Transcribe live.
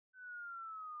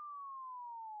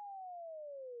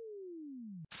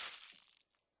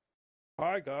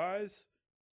Hi guys,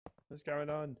 what's going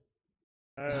on?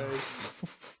 Hey,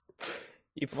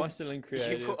 You am I put, still in you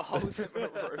creative? put holes in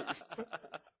the roof.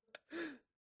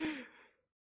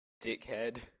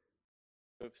 Dickhead.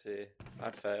 Oopsie,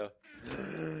 I fail.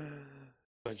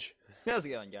 Punch. How's it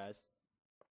going, guys?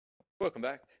 Welcome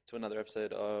back to another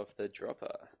episode of The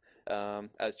Dropper,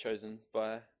 as chosen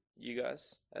by you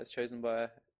guys, as chosen by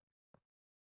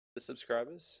the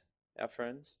subscribers, our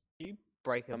friends. You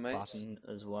break a My mates. button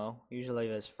as well. Usually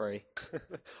there's free.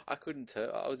 I couldn't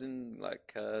tell. I was in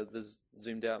like the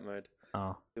zoomed out mode.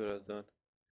 Oh. See what I was doing.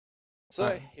 So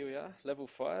Right. here we are, level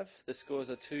 5. The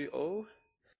scores are 2-all.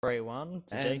 3-1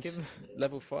 to And Jacob.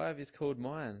 level 5 is called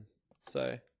mine.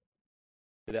 So,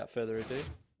 without further ado,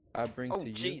 I bring Oh, to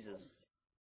you. Jesus.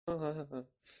 Oh,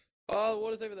 the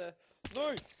water's over there.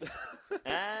 No!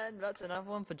 And that's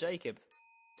another one for Jacob.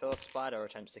 Till a spider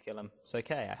attempts to kill him. It's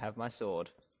okay, I have my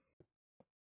sword.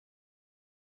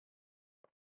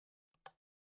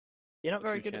 You're not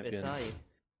very True good at this, champion. are you?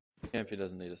 Champion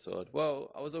doesn't need a sword. Well,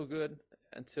 I was all good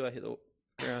until I hit the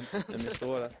ground and missed the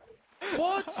water.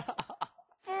 What?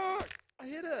 Fuck! I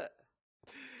hit it!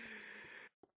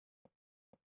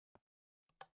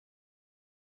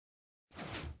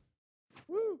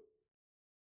 Woo!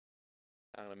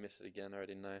 I'm gonna miss it again, I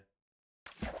already know.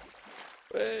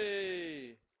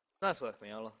 Hey! Nice work,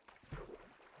 Meola.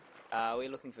 Are we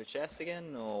looking for a chest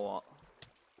again, or what?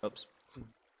 Oops.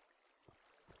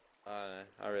 I don't know,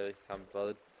 I really can't be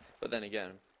bothered. But then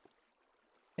again,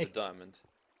 Hey. the diamond.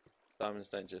 Diamonds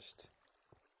don't just...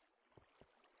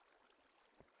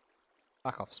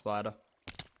 Back off, spider.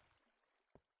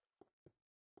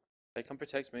 Hey, come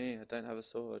protect me, I don't have a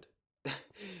sword.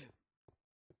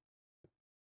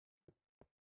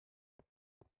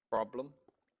 Problem.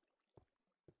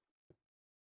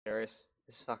 Serious.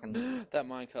 This fucking... That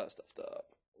minecart stuffed up.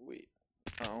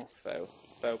 Oh, fail.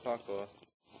 Fail parkour.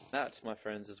 That, my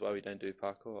friends, is why we don't do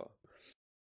parkour.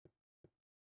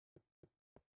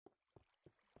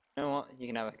 You know what? You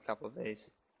can have a couple of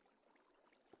these.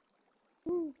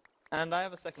 Woo. And I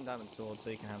have a second diamond sword, so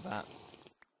you can have that.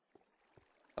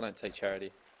 I don't take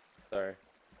charity. Sorry.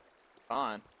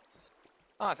 Fine.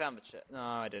 Oh, I found the chest. No,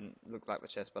 I didn't. It looked like the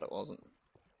chest, but it wasn't.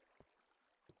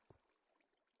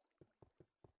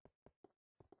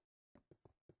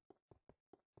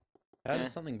 How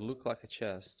does something look like a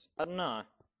chest? I don't know.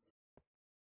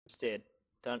 Just did.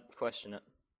 Don't question it.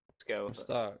 Let's go I'm with it.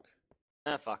 stuck.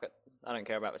 Ah, fuck it. I don't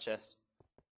care about the chest.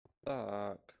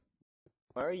 Stuck.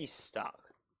 Where are you stuck?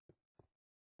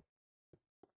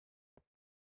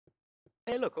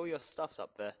 Hey, look, all your stuff's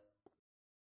up there.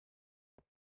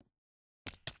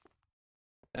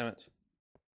 Damn it.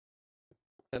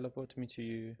 Teleport me to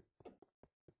you.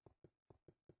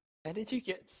 How did you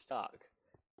get stuck?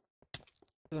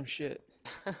 Because I'm shit.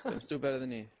 I'm still better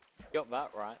than you. Got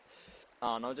that right.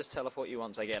 Oh, and I'll just teleport you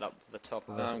once I get up to the top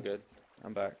of No, this. I'm good.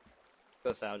 I'm back.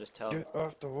 I'll just tell. Get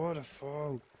off the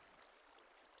waterfall.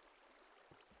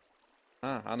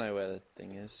 Ah, I know where the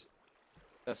thing is.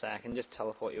 I can just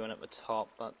teleport you in at the top,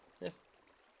 but if...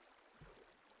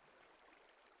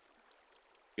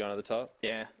 You going to the top?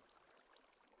 Yeah.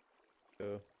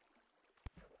 Cool.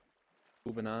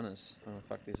 Cool bananas. Oh,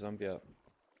 fuck this zombie up.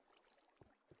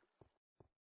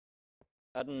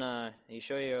 I don't know. Are you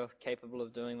sure you're capable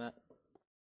of doing that?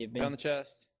 You've been... Found the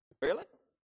chest. Really?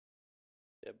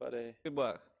 Yeah, buddy. Good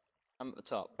work. I'm at the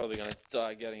top. Probably gonna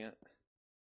die getting it.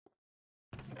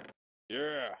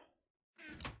 Yeah.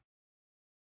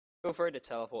 Feel free to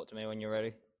teleport to me when you're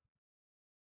ready.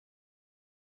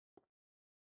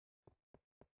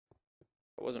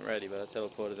 I wasn't ready, but I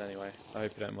teleported anyway. I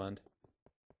hope you don't mind.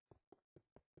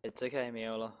 It's okay,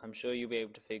 Meola. I'm sure you'll be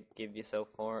able to forgive yourself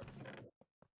for it.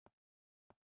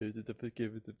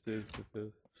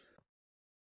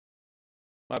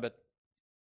 My bad.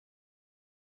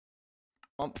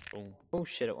 Boom. Oh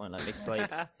shit, it won't let me sleep.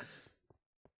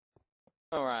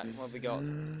 Alright, what have we got?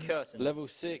 Curtain. Level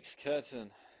 6 curtain.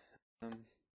 Ah!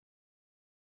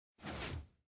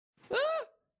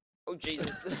 Oh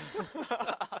Jesus.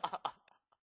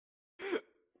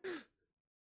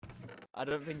 I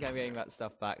don't think I'm getting that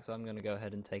stuff back, so I'm gonna go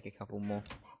ahead and take a couple more.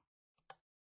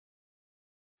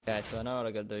 Okay, so I know what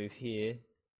I gotta do here.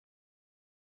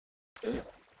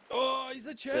 Oh, he's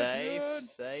the champion!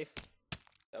 Safe.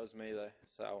 That was me though,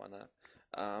 so I won that.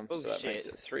 Oh, so that shit. makes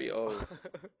it 3-0.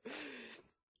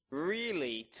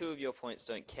 Really? 2 of your points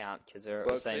don't count because they're at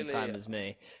the same time as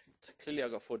me. So clearly I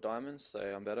got 4 diamonds, so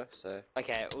I'm better, so...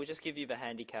 Okay, we'll just give you the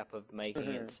handicap of making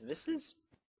it. This is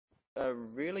a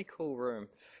really cool room.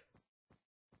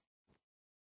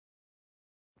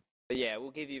 But yeah,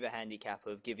 we'll give you the handicap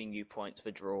of giving you points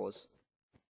for draws.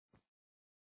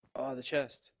 Oh, the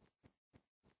chest.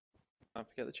 Can't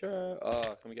forget the chest.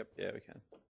 Oh, can we get... Yeah, we can.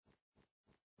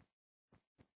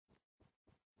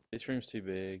 This room's too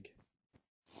big.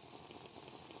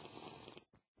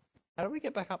 How do we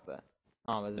get back up there?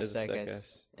 Oh, there's a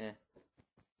staircase. Yeah.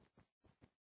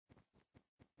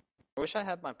 I wish I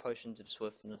had my potions of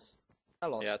swiftness. I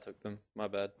lost. Yeah, I took them. My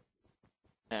bad.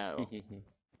 Oh.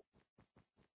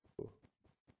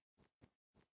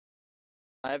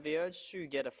 I have the urge to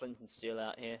get a flint and steel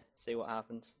out here, see what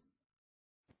happens.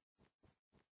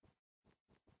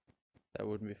 That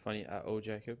wouldn't be funny at all,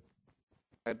 Jacob.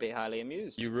 I'd be highly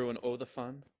amused. You ruin all the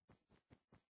fun.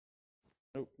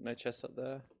 Nope, no chest up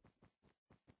there.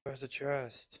 Where's the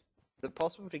chest? Is it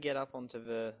possible to get up onto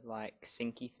the, like,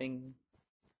 sinky thing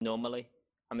normally?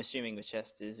 I'm assuming the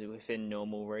chest is within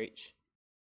normal reach.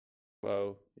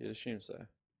 Well, you'd assume so.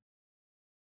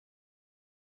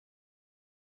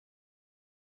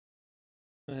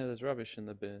 Oh, yeah, there's rubbish in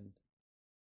the bin.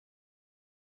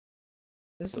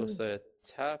 This There's is... also a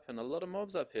tap and a lot of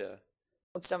mobs up here.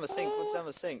 What's down the sink? What's down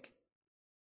the sink?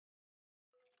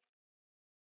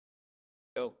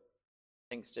 Oh.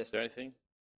 Sink's Is just... there anything?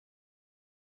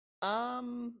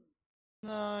 No,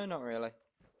 not really.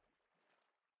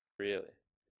 Really?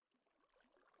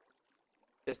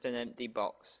 Just an empty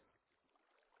box.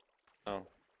 Oh.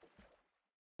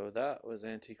 Well, that was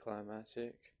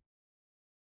anticlimactic.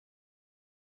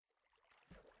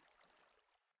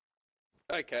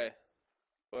 Okay.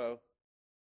 Well,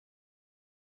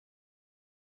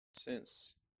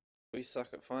 since we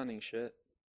suck at finding shit.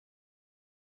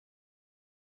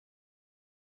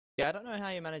 Yeah, I don't know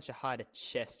how you manage to hide a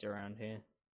chest around here.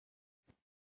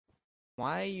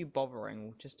 Why are you bothering?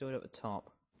 We'll just do it at the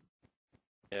top.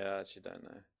 Yeah, I actually don't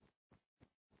know.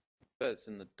 But it's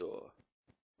in the door.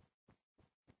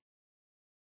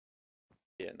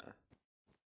 Yeah, no.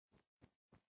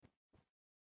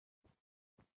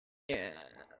 Yeah.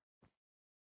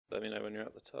 Let me know when you're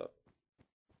at the top.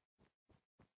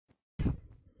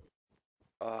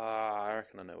 Ah, I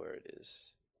reckon I know where it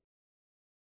is.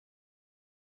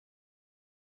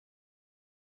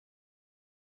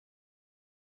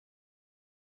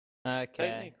 Okay.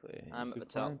 Technically, I'm you at the could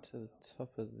top. climb to the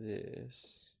top of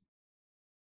this.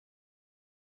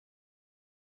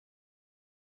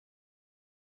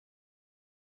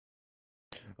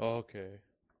 Okay.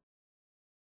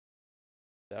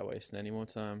 Without wasting any more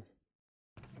time.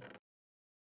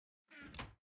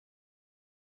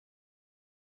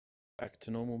 Back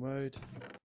to normal mode.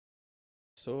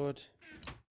 Sword.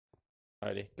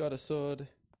 Alrighty, got a sword.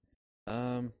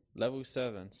 Level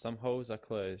 7. Some holes are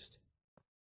closed.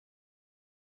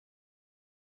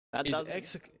 That Is doesn't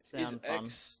X sound fun.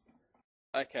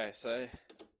 Okay, so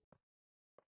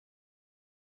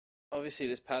obviously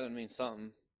this pattern means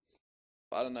something.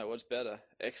 But I don't know what's better,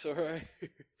 X or O.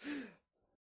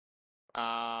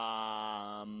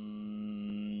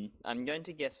 I'm going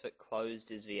to guess that closed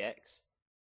is the X.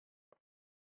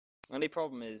 Only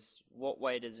problem is, what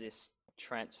way does this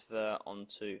transfer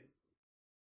onto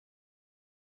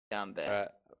down there? Alright,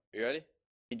 you ready?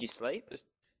 Did you sleep? Just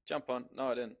jump on.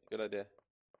 No, I didn't. Good idea.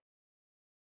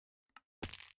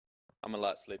 I'm a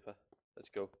light sleeper. Let's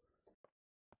go.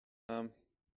 Okay.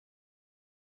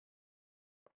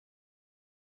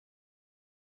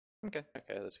 Okay,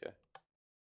 let's go.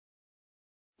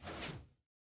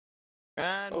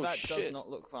 And Oh, that does shit. not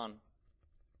look fun.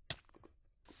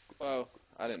 Well,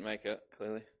 I didn't make it,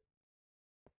 clearly.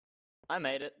 I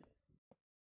made it.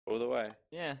 All the way.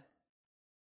 Yeah.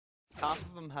 Half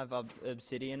of them have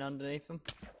obsidian underneath them.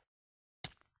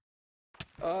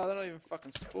 Oh, they're not even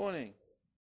fucking spawning.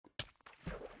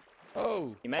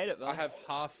 Oh, You made it, though. I have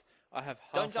half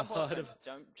Don't jump a off heart then. of...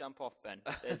 Don't jump off then.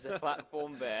 There's a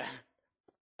platform there.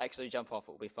 Actually, jump off.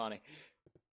 It'll be funny.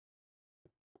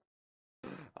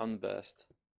 I'm the best.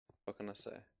 What can I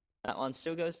say? That one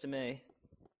still goes to me.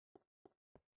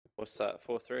 What's that?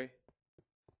 4-3?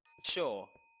 Sure.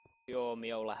 Your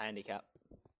Meola handicap.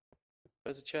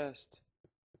 Where's the chest?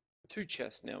 2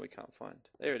 chests now we can't find.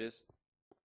 There it is.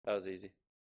 That was easy.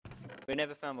 We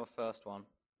never found my first one.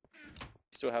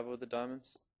 Still have all the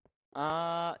diamonds?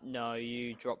 No,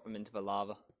 you drop them into the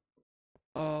lava.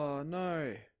 Oh,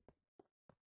 no.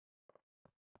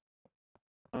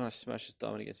 I'm gonna smash this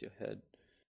diamond against your head.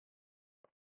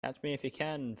 Catch me if you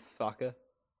can, fucker.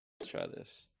 Let's try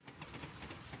this.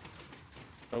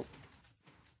 Oh. Of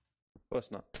course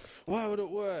not. Why would it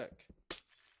work?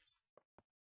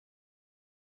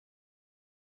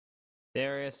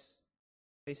 Serious?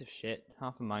 Piece of shit.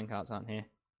 Half the minecarts aren't here.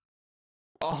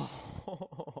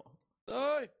 Oh!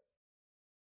 No!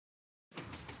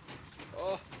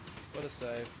 Oh, what a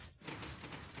save.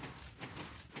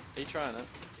 Are you trying it?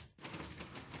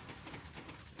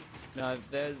 No,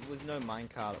 there was no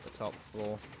minecart at the top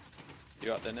floor.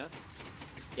 You up there now?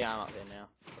 Yeah, I'm up there now.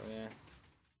 So yeah.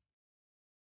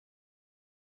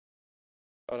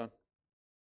 Hold on.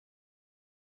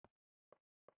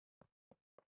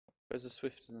 Where's the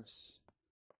swiftness?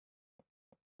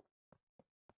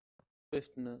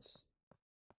 Swiftness.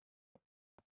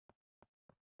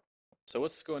 So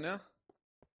what's the score now?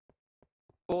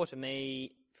 4 to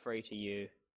me, 3 to you.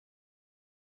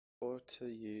 4 to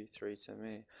you, 3 to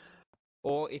me.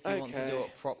 Or if you want to do Okay.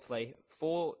 it properly,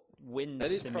 4 wins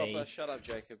That is to proper. me, Shut up,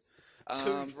 Jacob.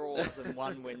 2 draws and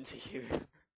 1 win to you.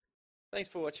 Thanks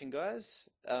for watching, guys.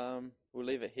 We'll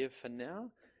leave it here for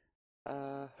now.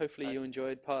 Hopefully you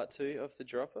enjoyed part 2 of the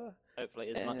dropper. Hopefully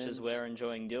as much as And we're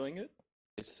enjoying doing it.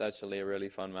 it's actually a really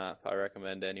fun map. I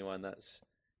recommend anyone that's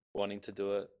wanting to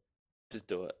do it, just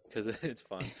do it because it's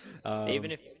fun. Even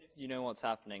if you know what's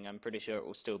happening, I'm pretty sure it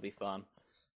will still be fun.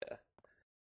 Yeah.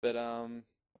 But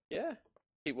yeah,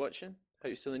 keep watching. Hope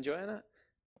you're still enjoying it.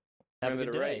 Have a Remember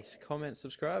good to day. rate, comment,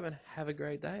 subscribe, and have a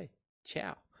great day.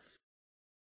 Ciao.